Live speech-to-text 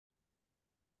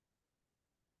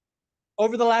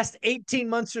Over the last 18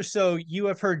 months or so, you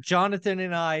have heard Jonathan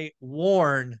and I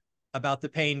warn about the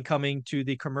pain coming to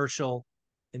the commercial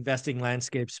investing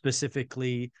landscape,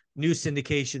 specifically new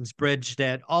syndications, bridge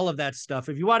debt, all of that stuff.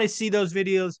 If you want to see those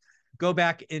videos, go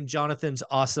back in Jonathan's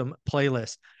awesome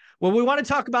playlist. What we want to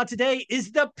talk about today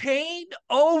is the pain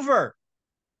over.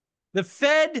 The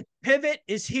Fed pivot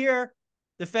is here.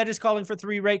 The Fed is calling for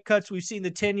 3 rate cuts. We've seen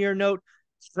the 10-year note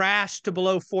crash to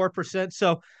below 4%.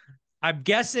 So I'm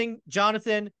guessing,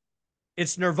 Jonathan,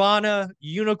 it's nirvana,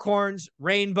 unicorns,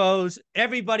 rainbows,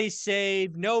 everybody's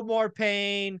saved, no more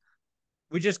pain.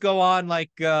 We just go on like,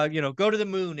 go to the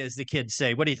moon, as the kids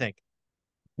say. What do you think?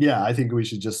 Yeah, I think we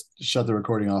should just shut the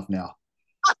recording off now.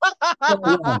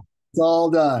 It's all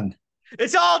done.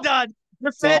 It's all done. The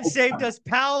It's Fed all saved done. us.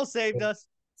 Powell saved us.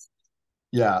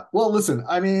 Yeah. Well, listen,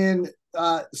 I mean,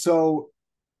 so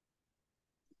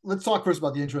let's talk first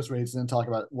about the interest rates and then talk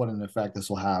about what an effect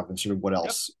this will have and sort of what Yep.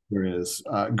 else there is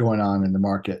going on in the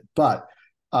market. But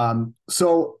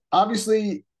so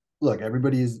obviously, look,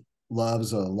 everybody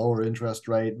loves a lower interest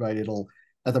rate, right? It'll,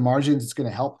 at the margins, it's going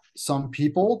to help some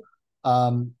people,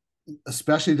 um,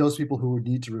 especially those people who would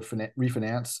need to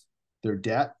refinance their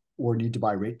debt or need to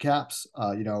buy rate caps.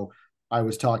 I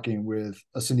was talking with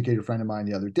a syndicator friend of mine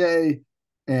the other day,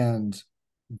 and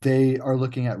they are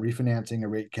looking at refinancing a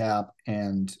rate cap,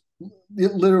 and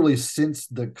literally since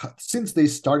they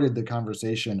started the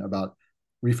conversation about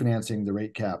refinancing the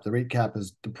rate cap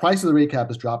is the price of the rate cap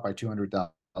has dropped by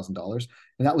 $200,000,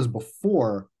 and that was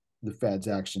before the Fed's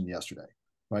action yesterday,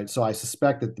 right? So I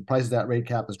suspect that the price of that rate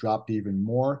cap has dropped even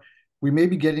more. We may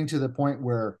be getting to the point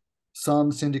where some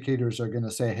syndicators are going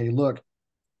to say, hey, look,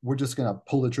 we're just going to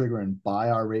pull the trigger and buy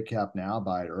our rate cap now,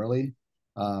 buy it early,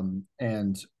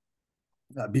 and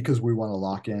because we want to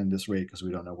lock in this rate because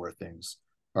we don't know where things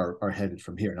are headed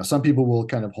from here. Now, some people will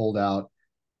kind of hold out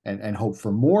and hope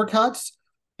for more cuts.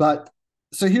 But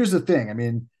so here's the thing. I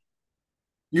mean,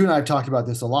 you and I have talked about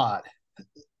this a lot.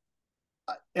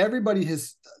 Everybody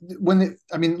has,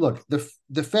 look,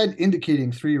 the Fed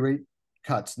indicating 3 rate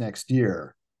cuts next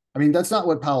year. I mean, that's not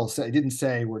what Powell said. He didn't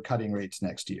say we're cutting rates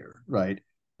next year, right?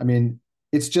 I mean,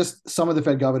 it's just some of the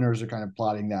Fed governors are kind of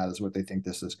plotting that as what they think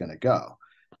this is going to go.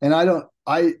 And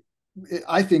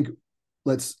I think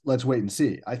let's wait and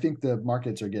see. I think the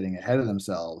markets are getting ahead of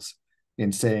themselves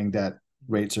in saying that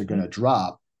rates are going to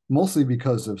drop, mostly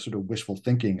because of sort of wishful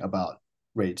thinking about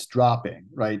rates dropping,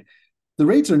 right? The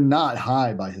rates are not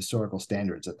high by historical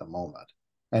standards at the moment.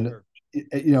 And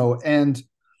Sure. and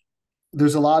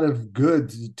there's a lot of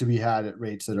good to be had at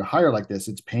rates that are higher like this.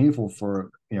 It's painful for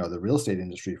the real estate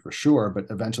industry for sure, but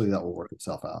eventually that will work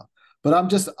itself out. But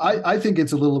I think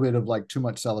it's a little bit of like too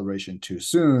much celebration too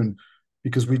soon,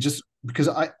 because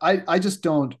I just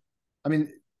don't. I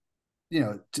mean,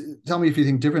 tell me if you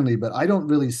think differently, but I don't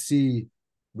really see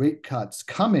rate cuts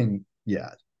coming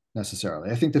yet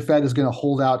necessarily. I think the Fed is going to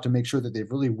hold out to make sure that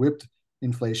they've really whipped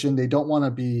inflation. They don't want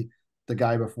to be the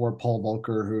guy before Paul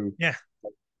Volcker Yeah.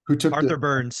 who took the Arthur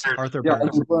Burns. Arthur yeah, Burns.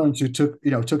 Andrew Burns, who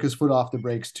took his foot off the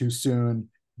brakes too soon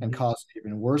and Mhm. caused an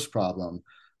even worse problem.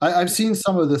 I've seen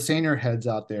some of the saner heads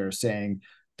out there saying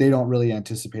they don't really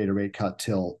anticipate a rate cut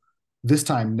till this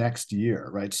time next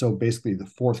year, right? So basically, the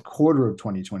fourth quarter of Yeah.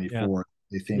 2024,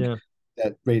 they think Yeah.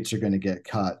 that rates are going to get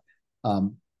cut.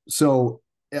 So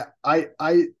yeah,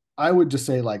 I would just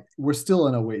say like we're still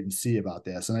in a wait and see about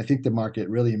this, and I think the market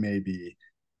really may be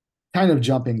kind of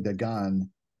jumping the gun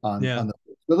Yeah. on the.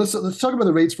 But let's talk about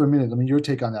the rates for a minute. I mean, your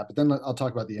take on that, but then I'll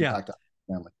talk about the Yeah. impact on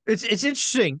the family. It's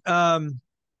interesting.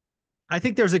 I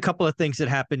think there's a couple of things that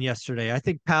happened yesterday. I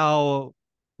think Powell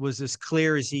was as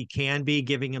clear as he can be,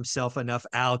 giving himself enough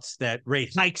outs that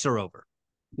rate hikes are over,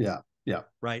 Yeah, yeah,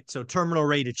 right? So terminal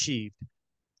rate achieved.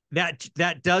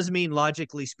 That does mean,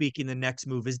 logically speaking, the next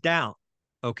move is down.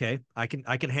 Okay, I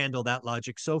can handle that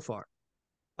logic so far.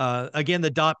 Again, the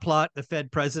dot plot, the Fed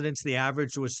presidents, the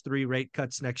average was 3 rate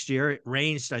cuts next year. It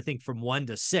ranged, I think, from 1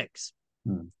 to 6.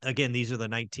 hmm. Again, these are the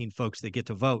 19 folks that get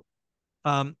to vote,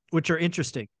 which are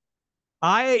interesting.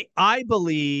 I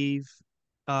believe,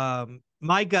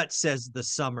 my gut says the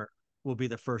summer will be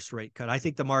the first rate cut. I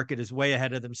think the market is way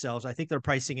ahead of themselves. I think they're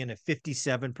pricing in a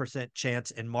 57% chance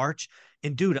in March,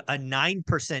 and dude, a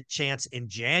 9% chance in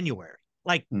January.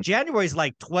 Like Hmm. January is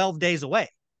like 12 days away.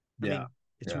 I Yeah, mean,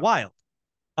 it's yeah, wild.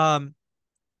 Um,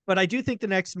 but I do think the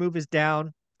next move is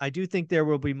down. I do think there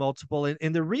will be multiple.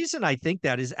 And the reason I think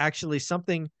that is actually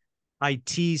something I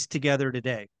teased together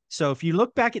today. So if you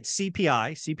look back at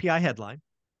CPI headline,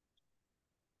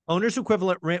 owner's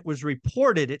equivalent rent was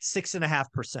reported at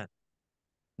 6.5%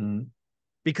 hmm.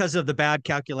 because of the bad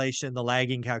calculation, the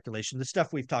lagging calculation, the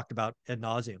stuff we've talked about ad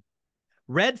nauseum.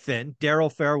 Redfin,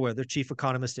 Daryl Fairweather, chief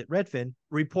economist at Redfin,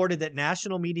 reported that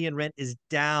national median rent is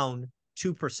down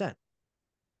 2%.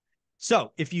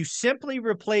 So if you simply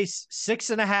replace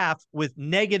 6.5 with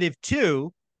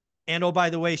 -2, and oh, by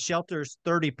the way, shelter's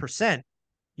 30%,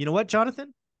 you know what,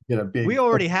 Jonathan? Get a We big,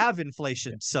 already have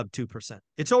inflation sub 2%.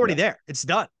 It's already there. It's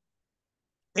done.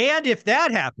 And if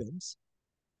that happens,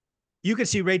 you can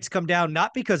see rates come down,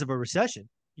 not because of a recession.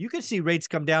 You can see rates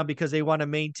come down because they want to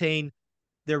maintain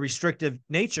their restrictive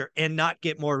nature and not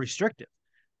get more restrictive.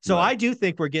 So right. I do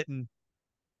think we're getting,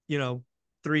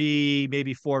 3,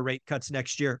 maybe 4 rate cuts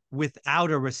next year without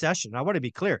a recession. I want to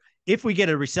be clear. If we get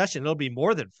a recession, it'll be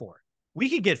more than 4. We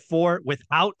could get 4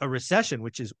 without a recession,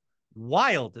 which is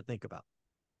wild to think about.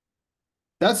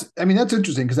 That's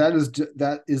interesting, because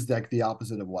that is like the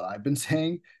opposite of what I've been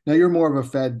saying. Now you're more of a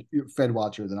Fed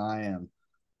watcher than I am,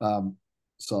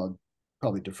 so I'll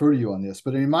probably defer to you on this.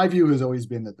 But I mean, my view has always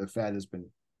been that the Fed has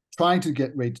been trying to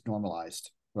get rates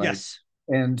normalized, right? Yes.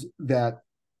 And that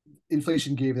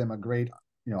inflation gave them a great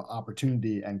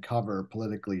opportunity and cover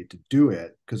politically to do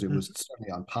it, because it was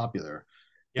certainly unpopular.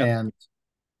 Yep. And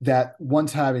that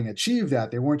once having achieved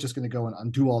that, they weren't just going to go and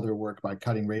undo all their work by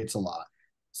cutting rates a lot.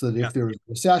 So that if there was a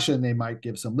recession, they might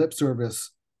give some lip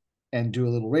service and do a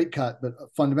little rate cut. But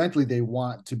fundamentally, they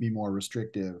want to be more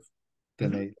restrictive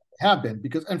than they have been,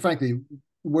 because, and frankly,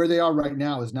 where they are right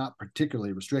now is not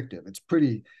particularly restrictive. It's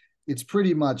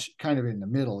pretty much kind of in the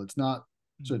middle. It's not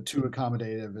sort of too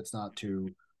accommodative. It's not too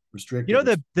restrictive.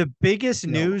 The biggest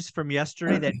news from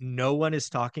yesterday that no one is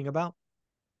talking about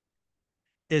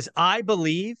is, I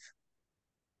believe,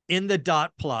 in the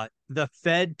dot plot, the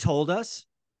Fed told us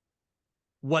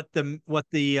what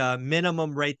the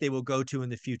minimum rate they will go to in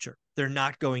the future. They're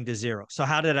not going to 0. So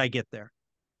how did I get there?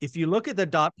 If you look at the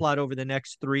dot plot over the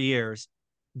next 3 years,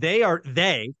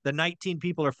 the 19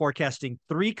 people are forecasting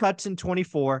 3 cuts in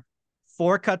 24,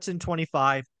 4 cuts in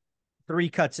 25, 3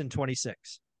 cuts in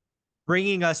 26,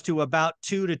 bringing us to about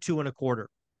 2 to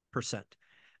 2.25%.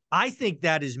 I think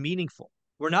that is meaningful.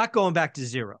 We're not going back to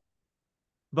 0.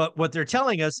 But what they're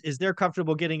telling us is they're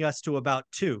comfortable getting us to about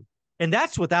 2. And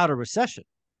that's without a recession.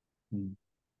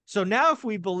 So now, if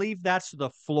we believe that's the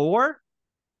floor,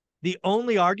 the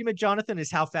only argument, Jonathan, is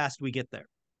how fast we get there.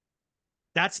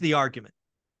 That's the argument.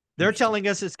 They're telling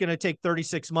us it's going to take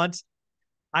 36 months.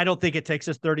 I don't think it takes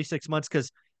us 36 months,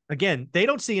 because, again, they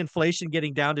don't see inflation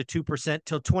getting down to 2%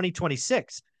 till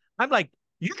 2026. I'm like,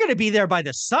 you're going to be there by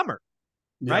the summer,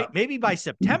 right? Maybe by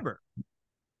September.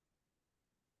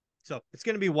 So it's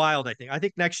going to be wild, I think. I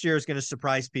think next year is going to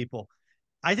surprise people.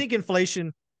 I think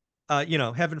inflation,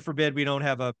 heaven forbid we don't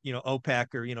have a,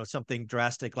 OPEC or, something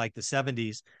drastic like the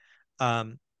 70s.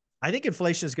 I think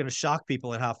inflation is going to shock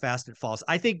people at how fast it falls.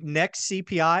 I think next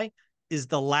CPI is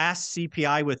the last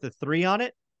CPI with a 3 on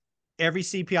it. Every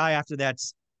CPI after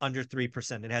that's under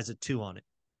 3%. It has a 2 on it.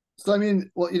 So, I mean,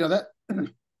 well, that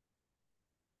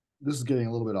this is getting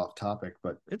a little bit off topic,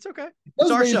 but it's okay.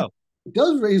 It's our show. It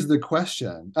does raise the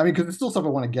question. I mean, because it's still stuff I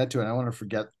want to get to, and I want to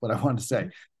forget what I wanted to say.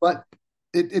 But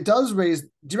it does raise. Do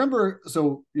you remember?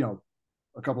 So,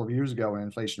 a couple of years ago when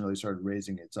inflation really started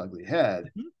raising its ugly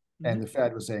head, and the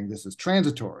Fed was saying this is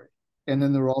transitory, and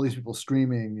then there were all these people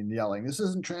screaming and yelling, "This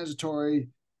isn't transitory,"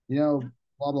 blah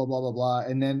blah blah blah blah.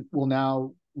 And then, well,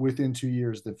 now within 2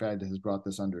 years, the Fed has brought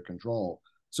this under control.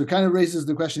 So it kind of raises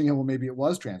the question again. Well, maybe it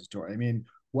was transitory. I mean,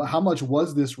 how much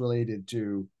was this related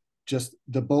to just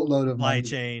the boatload of supply money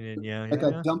chain and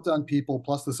got dumped on people,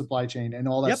 plus the supply chain, and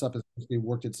all that stuff has basically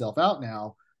worked itself out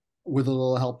now with a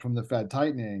little help from the Fed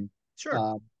tightening.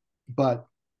 Sure. But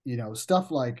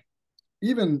stuff like,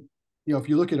 even if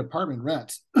you look at apartment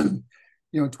rents,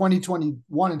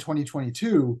 2021 and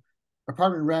 2022,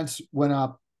 apartment rents went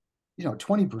up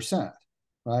 20%,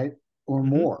 right, or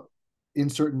more in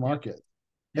certain markets.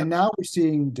 And now we're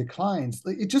seeing declines.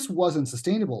 It just wasn't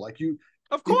sustainable.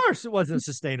 Of course, it wasn't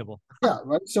sustainable. Yeah,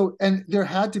 right. So, and there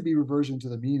had to be reversion to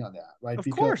the mean on that, right? Of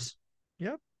course.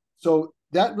 Yep. So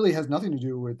that really has nothing to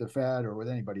do with the Fed or with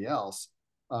anybody else,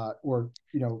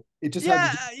 it just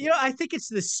I think it's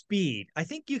the speed. I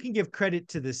think you can give credit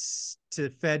to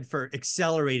Fed for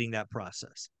accelerating that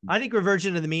process. I think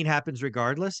reversion to the mean happens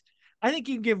regardless. I think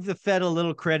you can give the Fed a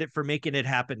little credit for making it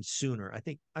happen sooner. I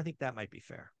think that might be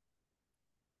fair.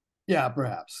 Yeah,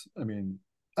 perhaps. I mean,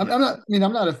 I'm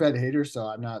not a Fed hater, so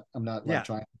I'm not like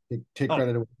trying to take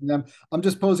credit away from them. I'm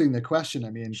just posing the question.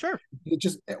 I mean, sure. It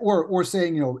just or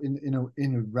saying, in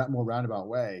a more roundabout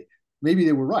way, maybe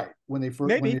they were right when they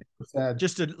first said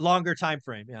just a longer time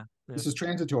frame. Yeah. This is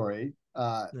transitory.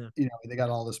 They got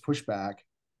all this pushback,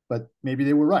 but maybe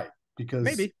they were right, because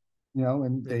it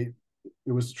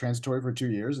was transitory for 2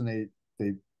 years, and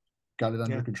they got it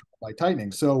under Yeah. control by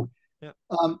tightening. So, Yeah.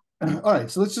 all right.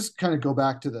 So let's just kind of go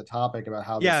back to the topic about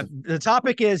how Yeah. this. The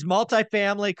topic is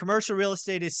multifamily, commercial real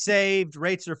estate is saved,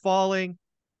 rates are falling.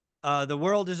 The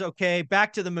world is okay.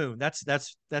 Back to the moon. That's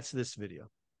this video.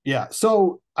 Yeah.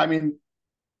 So, I mean,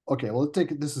 okay, well, let's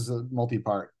take it. This is a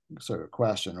multi-part sort of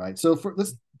question, right? So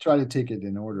let's try to take it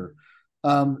in order.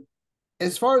 Um,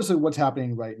 as far as what's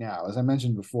happening right now, as I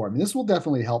mentioned before, I mean, this will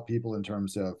definitely help people in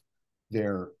terms of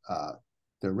their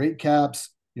rate caps.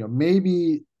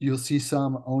 Maybe you'll see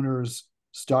some owners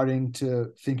starting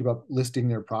to think about listing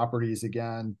their properties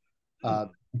again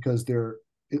because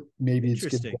maybe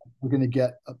Interesting. we're going to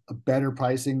get a better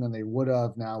pricing than they would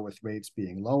have now with rates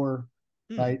being lower,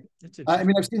 right? That's I interesting.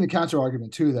 mean, I've seen the counter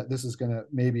argument too that this is going to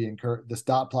maybe encourage this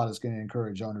dot plot is going to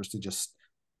encourage owners to just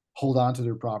hold on to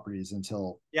their properties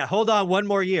until. Yeah, hold on one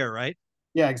more year, right?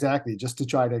 Yeah, exactly, just to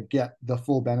try to get the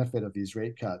full benefit of these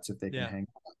rate cuts if they can Yeah. hang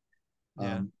on.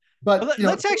 Yeah. But Well,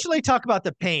 let's actually talk about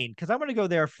the pain because I want to go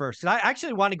there first. And I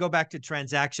actually want to go back to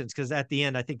transactions because at the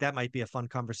end, I think that might be a fun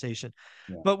conversation.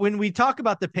 yeah, But when we talk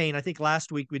about the pain, I think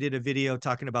last week we did a video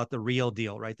talking about the real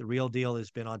deal, right? The real deal has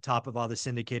been on top of all the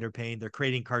syndicator pain. They're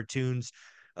creating cartoons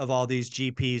of all these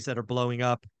GPs that are blowing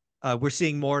up. We're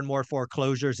seeing more and more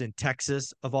foreclosures in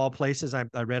Texas, of all places. I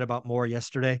read about more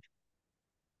yesterday.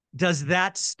 Does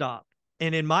that stop?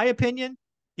 And in my opinion,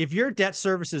 if your debt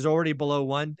service is already below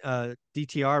one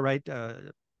DTR, right?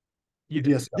 DSL,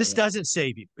 This yeah. doesn't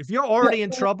save you. If you're Yeah, already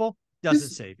in trouble, doesn't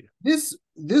this save you.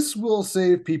 this will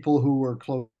save people who were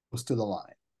close to the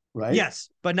line, right? Yes,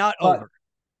 but not But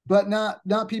over.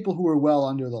 not people who are well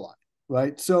under the line,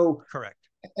 right? So, Correct.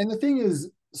 and the thing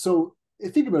is, so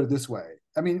think about it this way.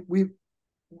 I mean,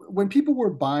 when people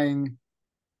were buying,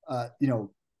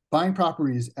 buying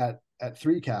properties at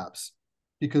three caps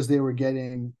because they were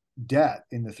getting debt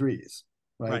in the threes,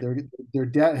 right? Right. Their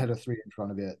debt had a three in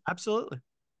front of it. Absolutely.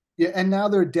 Yeah, and now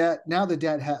the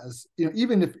debt has,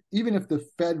 even if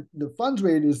the funds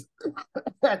rate is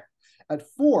at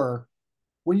four,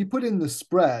 when you put in the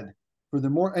spread for the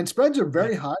more, and spreads are Yeah.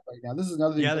 very high right now. This is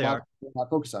another thing Yeah, a they lot are. of people are not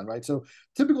focused on, right? So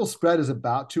typical spread is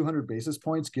about 200 basis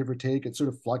points, give or take. It sort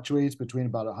of fluctuates between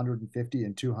about 150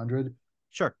 and 200.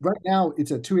 Sure. Right now,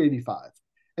 it's at 285,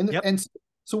 and Yep. and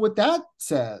so what that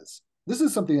says, this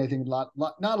is something I think not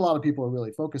a lot of people are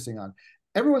really focusing on.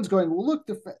 Everyone's going, well, look,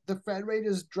 the Fed rate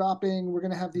is dropping. We're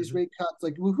going to have these Mm-hmm. rate cuts,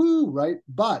 like woohoo, right?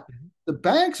 But Mm-hmm. the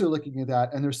banks are looking at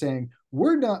that and they're saying,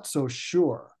 we're not so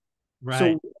sure. Right.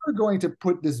 So we're going to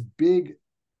put this big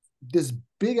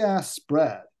ass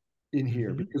spread in here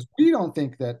Mm-hmm. because we don't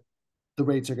think that the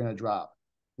rates are going to drop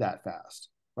that fast,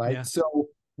 right? Yeah. So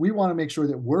we want to make sure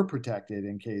that we're protected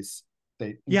in case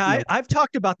they, Yeah, I've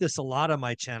talked about this a lot on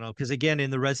my channel because, again,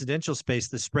 in the residential space,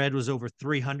 the spread was over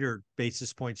 300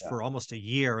 basis points yeah, for almost a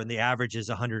year, and the average is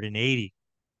 180.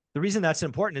 The reason that's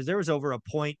important is there was over a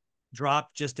point drop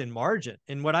just in margin.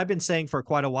 And what I've been saying for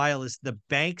quite a while is the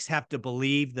banks have to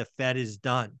believe the Fed is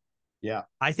done. yeah,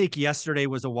 I think yesterday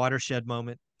was a watershed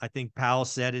moment. I think Powell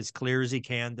said as clear as he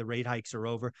can, the rate hikes are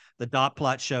over. The dot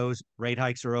plot shows rate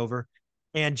hikes are over.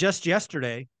 And just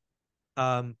yesterday,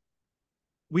 um,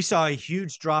 we saw a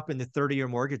huge drop in the 30-year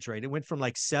mortgage rate. It went from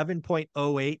like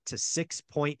 7.08 to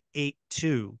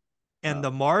 6.82, and wow.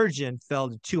 the margin fell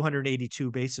to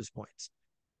 282 basis points.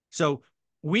 So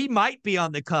we might be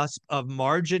on the cusp of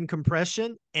margin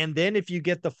compression. And then if you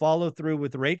get the follow through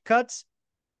with rate cuts,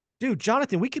 dude,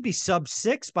 Jonathan, we could be sub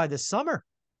 6 by the summer.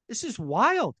 This is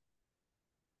wild.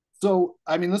 So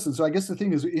I mean, listen. So I guess the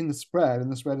thing is in the spread,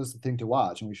 and the spread is the thing to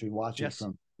watch, and we should watch it Yes.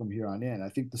 from here on in. I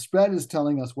think the spread is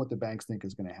telling us what the banks think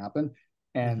is going to happen,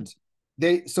 Mm-hmm.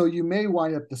 and so you may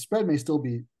wind up the spread may still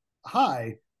be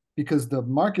high because the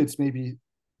markets may be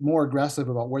more aggressive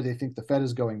about where they think the Fed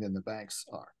is going than the banks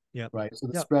are, Yep. right? So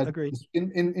the Yep. spread Agreed.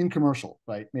 in commercial,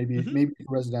 right? Maybe Mm-hmm. maybe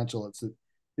residential,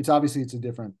 it's obviously it's a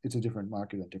different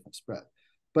market and different spread,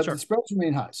 but the Sure. spreads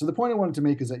remain high. So the point I wanted to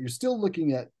make is that you're still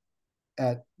looking at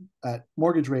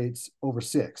mortgage rates over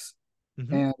 6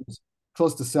 Mm-hmm. and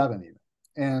close to 7 even.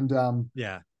 And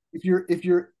Yeah. if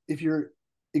your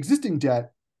existing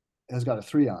debt has got a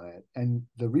 3 on it and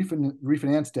the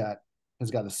refinance debt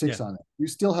has got a 6 Yeah. on it, you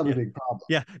still have a Yeah. big problem.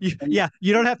 Yeah. And Yeah.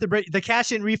 You don't have to break the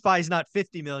cash in refi is not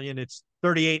 50 million, it's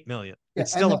 38 million. yeah,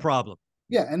 It's still a problem.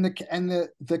 and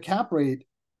the cap rate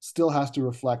still has to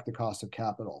reflect the cost of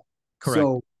capital. Correct.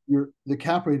 So the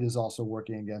cap rate is also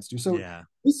working against you. So Yeah.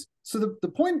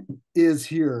 the point is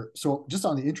here. So just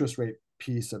on the interest rate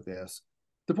piece of this,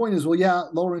 the point is, well, yeah,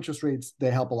 lower interest rates,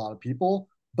 they help a lot of people,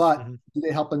 but Mm-hmm. do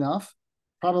they help enough?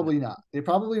 Probably not. They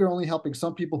probably are only helping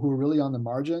some people who are really on the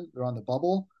margin, they're on the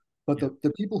bubble, but Yeah.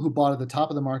 the people who bought at the top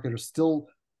of the market are still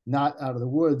not out of the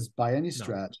woods by any No.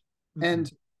 stretch.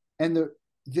 Mm-mm. And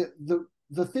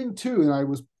the thing too, and I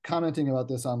was commenting about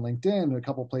this on LinkedIn and a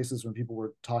couple places when people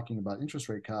were talking about interest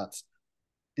rate cuts.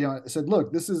 I said,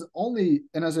 look, this is only,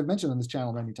 and as I've mentioned on this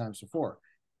channel many times before,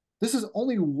 this is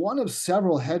only one of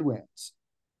several headwinds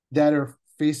that are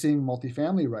facing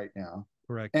multifamily right now.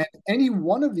 Correct. And any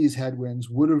one of these headwinds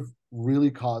would have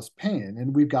really caused pain.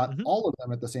 And we've got all of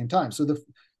them at the same time. So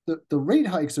the rate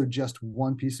hikes are just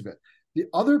one piece of it. The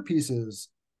other pieces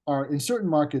are, in certain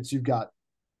markets, you've got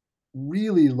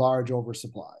really large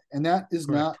oversupply. And that is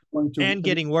Correct. not going to, and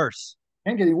getting worse.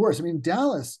 And getting worse. I mean,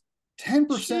 Dallas, 10%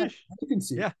 Sheesh.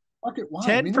 vacancy. Yeah. Market wide.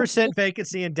 10%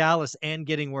 vacancy in Dallas and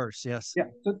getting worse. Yes. Yeah.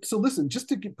 So listen, just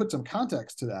to put some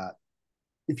context to that,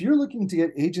 if you're looking to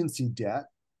get agency debt,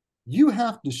 you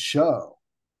have to show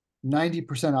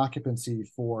 90% occupancy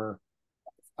for,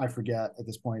 I forget at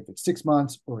this point if it's 6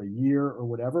 months or a year or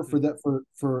whatever, for that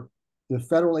for the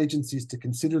federal agencies to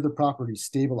consider the property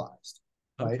stabilized,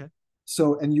 right? Okay.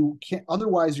 So, and you can't,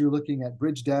 otherwise you're looking at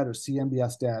bridge debt or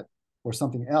CMBS debt or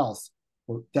something else,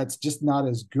 or that's just not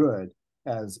as good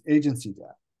as agency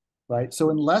debt, right? So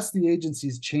unless the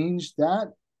agencies change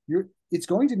that, it's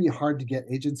going to be hard to get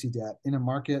agency debt in a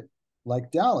market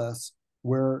like Dallas,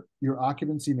 where your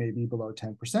occupancy may be below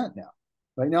 10% now.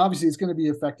 Right now, obviously, it's going to be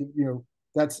affecting,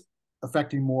 that's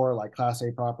affecting more like Class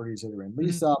A properties that are in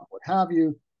lease up, what have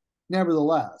you.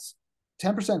 Nevertheless,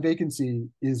 10% vacancy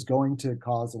is going to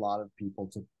cause a lot of people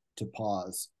to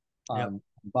pause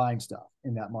buying stuff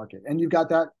in that market. And you've got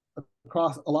that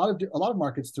across a lot of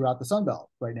markets throughout the Sun Belt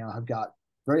right now have got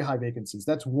very high vacancies.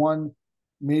 That's one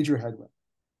major headwind.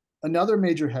 Another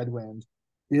major headwind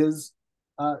is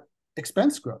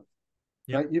expense growth.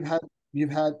 Right? You've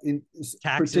had in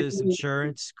taxes,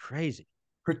 insurance, crazy.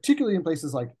 Particularly in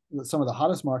places like some of the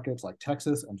hottest markets like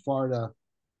Texas and Florida,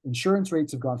 insurance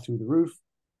rates have gone through the roof.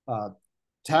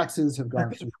 Taxes have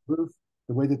gone through the roof.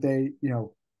 The way that they,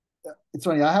 it's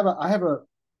funny. I have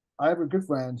a good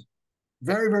friend,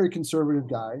 very, very conservative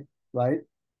guy, right?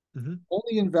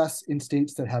 Only invests in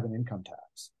states that have an income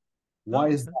tax. Why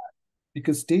is that?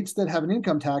 Because states that have an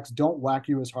income tax don't whack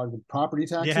you as hard with property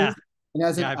taxes. Yeah. And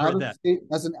as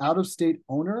an out of state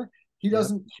owner, he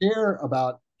doesn't care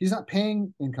about, he's not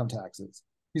paying income taxes.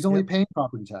 He's only paying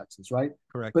property taxes, right?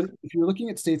 Correct. But if you're looking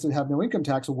at states that have no income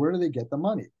tax, well, where do they get the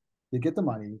money? They get the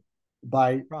money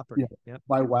by property,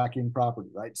 by whacking property,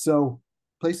 right? So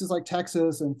places like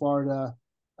Texas and Florida,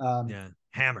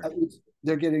 hammered.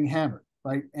 They're getting hammered,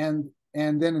 right? And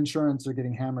then insurance are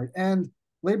getting hammered, and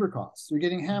labor costs are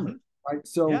getting hammered, right?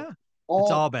 So it's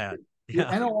all bad. Your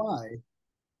NOI,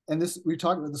 and this we've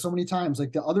talked about this so many times,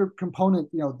 like the other component,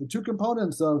 the two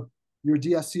components of your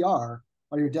DSCR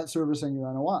are your debt service and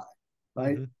your NOI,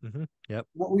 right?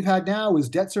 What we've had now is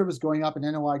debt service going up and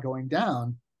NOI going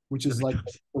down, which is like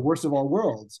the worst of all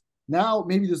worlds. Now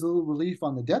maybe there's a little relief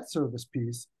on the debt service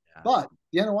piece, but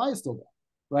the NOI is still there,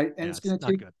 right? And it's going to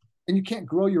take, and you can't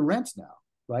grow your rents now,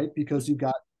 right? Because you've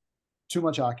got too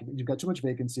much occupancy, you've got too much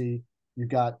vacancy, you've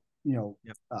got,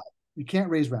 you can't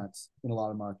raise rents in a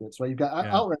lot of markets, right? You've got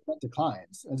outright rent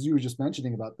declines, as you were just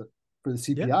mentioning about for the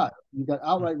CPI. You've got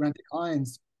outright rent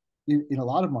declines in a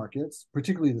lot of markets,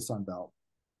 particularly the Sun Belt.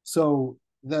 So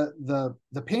the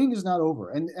pain is not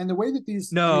over, and the way that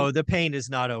the pain is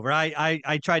not over.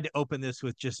 I tried to open this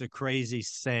with just a crazy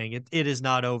saying. It is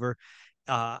not over.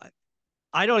 I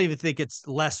don't even think it's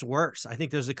less worse. I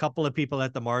think there's a couple of people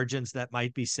at the margins that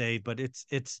might be saved, but it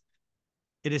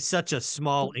is such a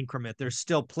small increment. There's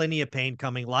still plenty of pain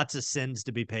coming, lots of sins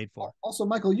to be paid for. Also,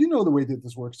 Michael, you know the way that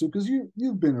this works too, because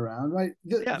you've been around, right?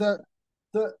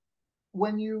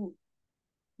 When you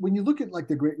look at like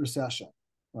the Great Recession,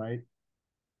 right?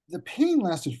 The pain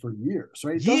lasted for years,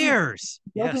 right? Years.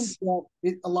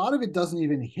 A lot of it doesn't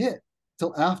even hit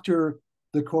till after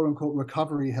the quote unquote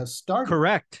recovery has started.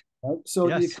 Correct. Right? So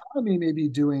the economy may be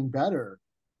doing better,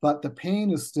 but the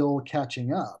pain is still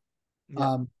catching up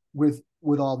with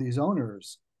all these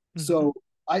owners. So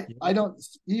I don't,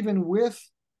 even if,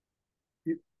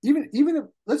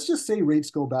 let's just say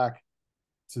rates go back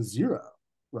to zero,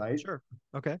 right? Sure.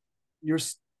 Okay.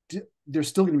 There's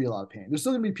still going to be a lot of pain. There's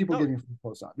still going to be people getting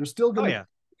foreclosed on. There's still going to,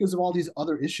 because of all these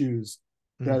other issues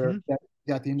that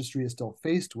the industry is still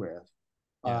faced with.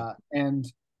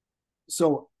 And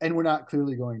we're not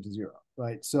clearly going to zero,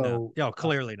 right? So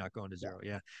clearly not going to zero.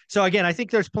 Yeah. So again, I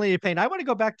think there's plenty of pain. I want to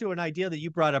go back to an idea that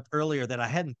you brought up earlier that I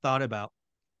hadn't thought about.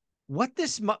 What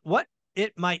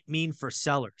it might mean for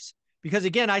sellers. Because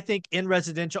again, I think in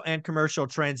residential and commercial,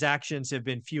 transactions have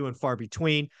been few and far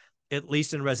between. At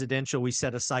least in residential, we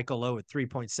set a cycle low at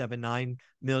 3.79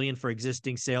 million for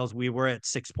existing sales. We were at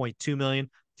 6.2 million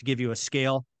to give you a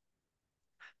scale.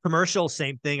 Commercial,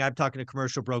 same thing. I'm talking to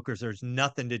commercial brokers. There's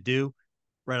nothing to do,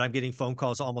 right? I'm getting phone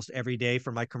calls almost every day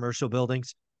for my commercial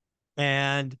buildings.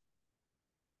 And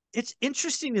it's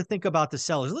interesting to think about the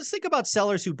sellers. Let's think about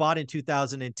sellers who bought in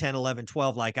 2010, 11,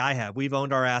 12, like I have. We've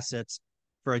owned our assets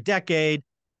for a decade.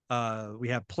 We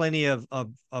have plenty of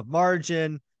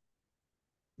margin.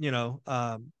 You know,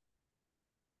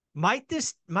 might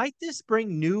this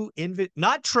bring new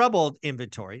not troubled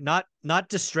inventory, not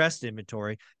distressed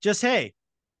inventory. Just hey,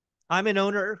 I'm an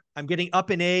owner. I'm getting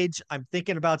up in age. I'm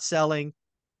thinking about selling.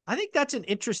 I think that's an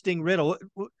interesting riddle.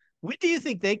 When do you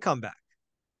think they come back?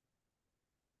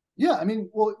 Yeah, I mean,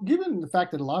 well, given the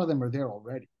fact that a lot of them are there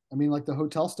already, I mean, like the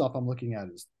hotel stuff I'm looking at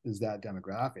is that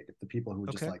demographic. If the people who are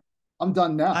just Okay. like, I'm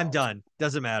done I'm now. done.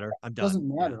 Doesn't matter. I'm It done. doesn't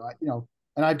Yeah. matter.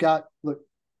 And I've got look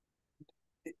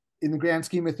in the grand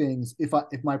scheme of things,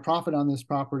 if my profit on this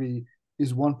property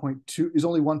is 1.2 is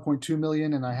only 1.2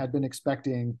 million, and I had been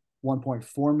expecting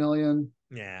 1.4 million,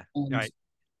 Yeah. and Right.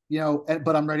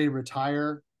 but I'm ready to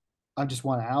retire. I just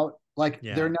want out. Like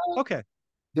Yeah. Okay.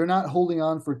 they're not holding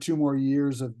on for 2 more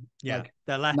years of Yeah. like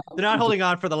They're not holding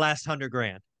on for the last 100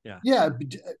 grand. Yeah. yeah,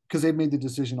 because they've made the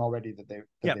decision already that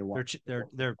Yeah. they want.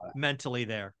 They're mentally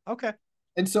there. Okay.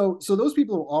 And so those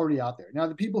people are already out there. Now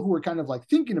the people who are kind of like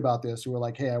thinking about this, who are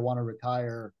like, hey, I want to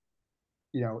retire,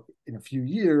 in a few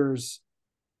years,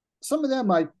 some of them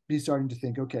might be starting to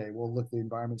think, okay, well, look, the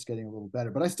environment's getting a little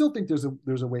better. But I still think there's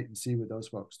a wait and see with those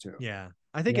folks too. Yeah.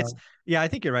 I think You it's know, yeah, I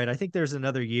think you're right. I think there's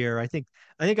another year. I think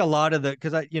a lot of the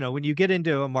because when you get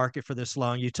into a market for this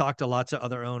long, you talk to lots of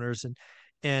other owners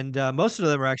and most of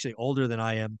them are actually older than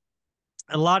I am.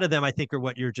 A lot of them I think are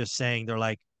what you're just saying. They're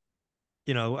like,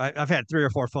 I've had 3 or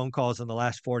 4 phone calls in the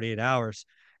last 48 hours,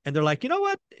 and they're like, you know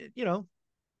what,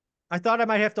 I thought I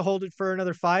might have to hold it for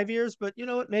another 5 years, but you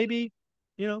know what, maybe,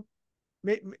 you know,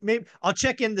 maybe I'll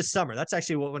check in this summer. That's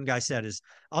actually what one guy said is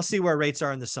I'll see where rates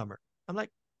are in the summer. I'm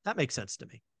like, that makes sense to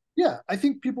me. yeah, I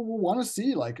think people will want to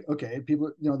see like, okay,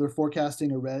 people, they're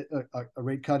forecasting a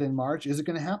rate cut in March. Is it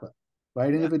going to happen? Right.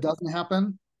 And Yeah. if it doesn't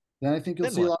happen, then I think you'll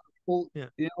Then see a what? lot of people,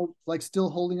 Yeah. like still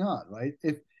holding on. Right.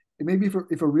 If maybe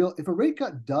if a rate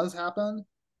cut does happen,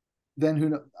 then who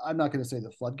know, I'm not going to say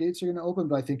the floodgates are going to open,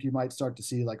 but I think you might start to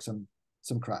see like some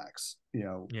cracks,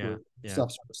 Yeah. where Yeah.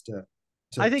 stuff starts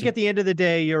I think to at the end of the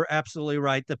day, you're absolutely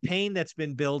right. The pain that's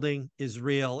been building is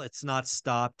real. It's not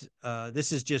stopped.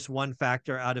 This is just one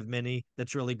factor out of many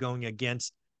that's really going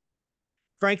against,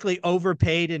 frankly,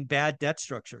 overpaid and bad debt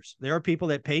structures. There are people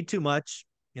that paid too much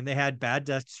and they had bad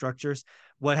debt structures.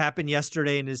 What happened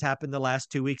yesterday and has happened the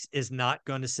last 2 weeks is not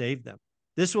going to save them.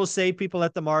 This will save people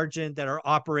at the margin that are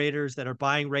operators, that are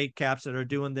buying rate caps, that are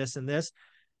doing this and this,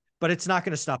 but it's not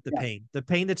going to stop the yeah. pain. The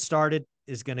pain that started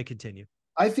is going to continue.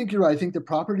 I think you're right. I think the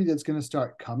property that's going to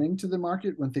start coming to the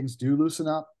market when things do loosen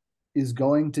up is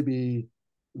going to be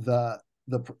the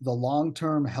the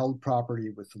long-term held property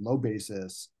with low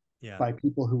basis Yeah. by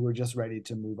people who were just ready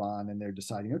to move on, and they're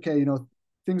deciding, okay,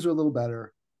 things are a little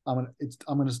better. I'm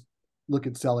gonna look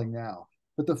at selling now.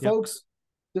 But the Yep. folks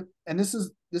and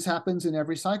this happens in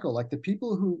every cycle, like the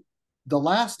people who the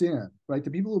last in, right?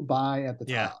 The people who buy at the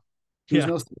Yeah. top, there's Yeah.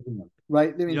 no saving them,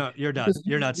 right? I mean, You're done. because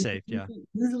You're not safe. Yeah.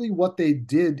 usually what they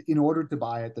did in order to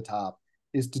buy at the top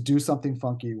is to do something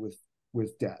funky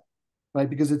with debt, right?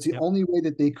 Because it's the Yep. only way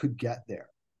that they could get there.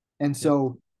 And Yep.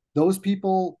 so those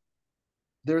people,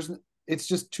 it's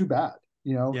just too bad,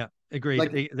 Yeah. Agreed.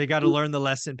 like They got to learn the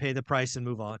lesson, pay the price, and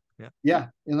move on. Yeah. yeah,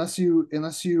 unless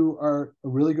you are a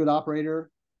really good operator,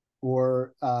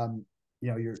 or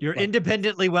you're You're like,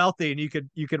 independently wealthy and you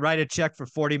could write a check for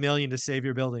 40 million to save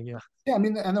your building. Yeah. yeah, I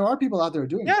mean, and there are people out there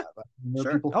doing Yeah. that, but there are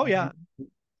Sure. people Oh yeah.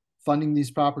 funding these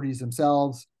properties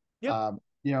themselves. Yep. Um,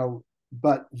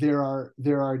 but there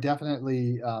are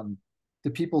definitely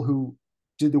the people who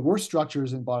did the worst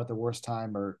structures and bought at the worst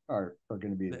time are going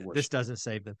to be the This worst. doesn't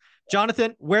save them.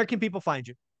 Jonathan, where can people find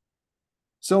you?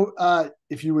 So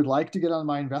if you would like to get on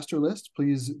my investor list,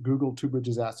 please Google Two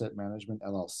Bridges Asset Management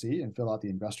LLC and fill out the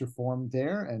investor form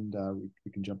there, and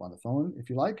we can jump on the phone if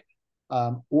you like.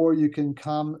 Or you can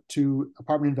come to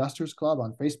Apartment Investors Club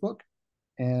on Facebook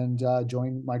and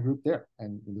join my group there.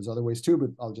 And there's other ways too, but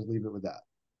I'll just leave it with that.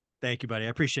 Thank you, buddy. I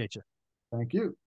appreciate you. Thank you.